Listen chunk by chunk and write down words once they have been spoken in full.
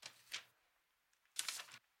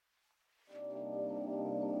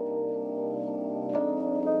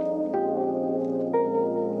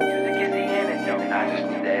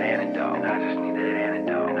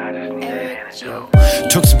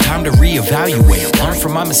time to reevaluate. Learn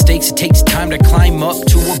from my mistakes, it takes time to climb up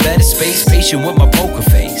to a better space. Patient with my poker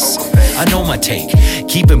face, I know my take,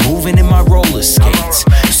 keep it moving in my roller skates.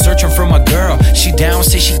 Searching for my girl, she down,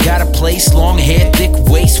 say she got a place. Long hair, thick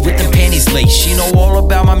waist, with them panties laced. She know all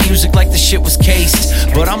about my music like the shit was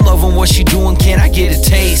cased. But I'm loving what she doing, can I get a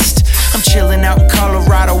taste? I'm chilling out in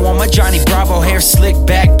Colorado on my Johnny Bravo. Hair slick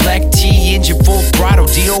back, black tee, engine full throttle.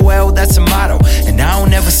 DOL, that's a motto. And I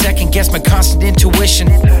don't ever second guess my constant intuition.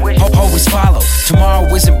 Always follow.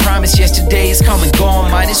 Tomorrow isn't promised, yesterday is come and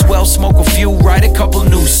gone. Might as well smoke a few, write a couple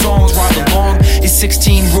new songs. Ride along, it's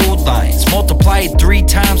 16 ruled lines. Multiply it 3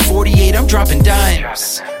 times, 48, I'm dropping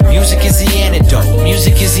dimes. Music is the antidote,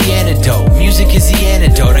 music is the antidote, music is the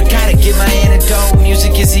antidote. I gotta get my antidote,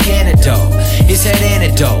 music is the antidote. It's that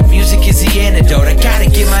antidote, music is the antidote. I gotta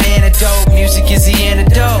get my antidote, music is the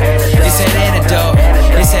antidote. It's that antidote,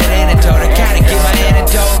 it's that antidote. I gotta get my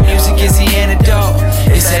antidote, music is the antidote.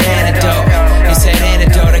 It's that antidote, it's that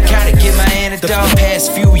antidote. I gotta get my antidote. The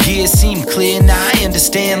past few years seem clear, now I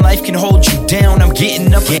understand life can hold you down. I'm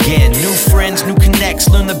getting up again, new friends, new connects,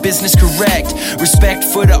 learn the business correct. Respect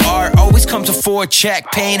for the art always comes before a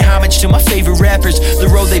check. Paying homage to my favorite rappers, the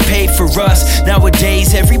road they paid for us.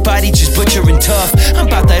 Nowadays everybody just butchering tough. I'm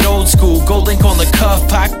about that old school, gold link on the cuff.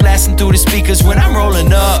 Pac blasting through the speakers when I'm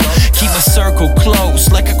rolling up. Keep my circle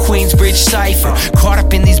close like a Queensbridge cipher. Caught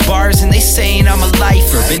up in these bars and they saying I'm a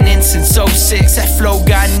lifer. Been in since 06, that flow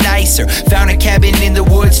got nicer. Found a cabin in the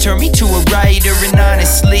woods, turned me to a writer. And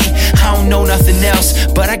honestly, I don't know nothing else,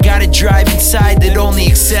 but I got a drive inside that only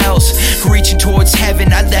excels. Reaching towards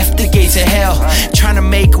heaven, I left the gates of hell. Trying to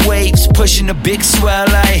make waves, pushing a big swell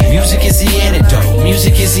like music is the antidote,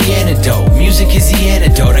 music is the antidote, music is the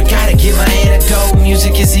antidote. I gotta get my antidote,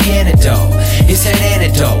 music is the antidote. It's that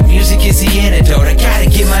antidote, music is the antidote. I gotta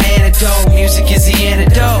get my antidote, music is the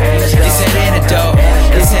antidote. It's that antidote,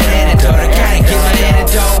 it's that antidote. I gotta get my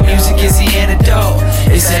antidote, music is the antidote.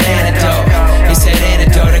 It's that antidote, it's that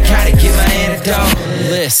antidote. I gotta get my antidote.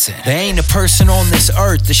 Listen, there ain't a person on this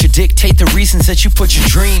earth that should dictate the reasons that you put your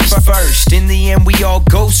dreams first. In the end, we all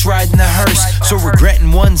ghost riding the hearse, so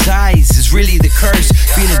regretting one's eyes is really the curse.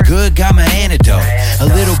 Feeling good, got my antidote, a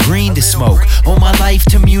little green to smoke. Owe my life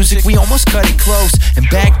to music, we almost cut it close. And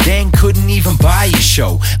back then, couldn't even buy a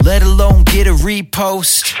show, let alone get a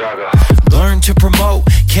repost. Learn to promote,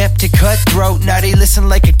 kept it cutthroat. Now they listen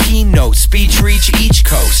like a keynote speech, reach each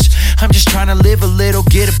coast. I'm just trying to live a little,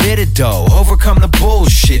 get a bit of dough, overcome the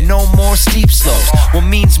bullshit, no more steep slopes. What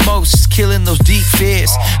means most is killing those deep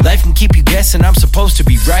fears. Life can keep you guessing, I'm supposed to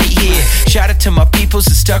be right here. Shout out to my peoples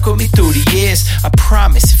that stuck with me through the years. I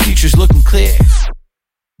promise the future's looking clear.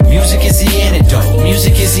 Music is the antidote,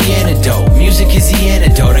 music is the antidote, music is the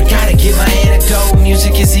antidote. I gotta get my antidote,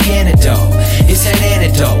 music is the antidote. It's that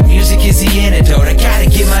antidote, music is the antidote. I gotta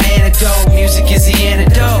get my antidote, music is the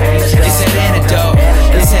antidote. It's that antidote,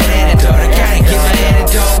 it's that antidote. I gotta get my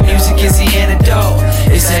antidote, music is the antidote.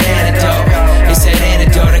 It's that antidote, it's that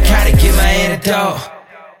antidote. I gotta get my antidote.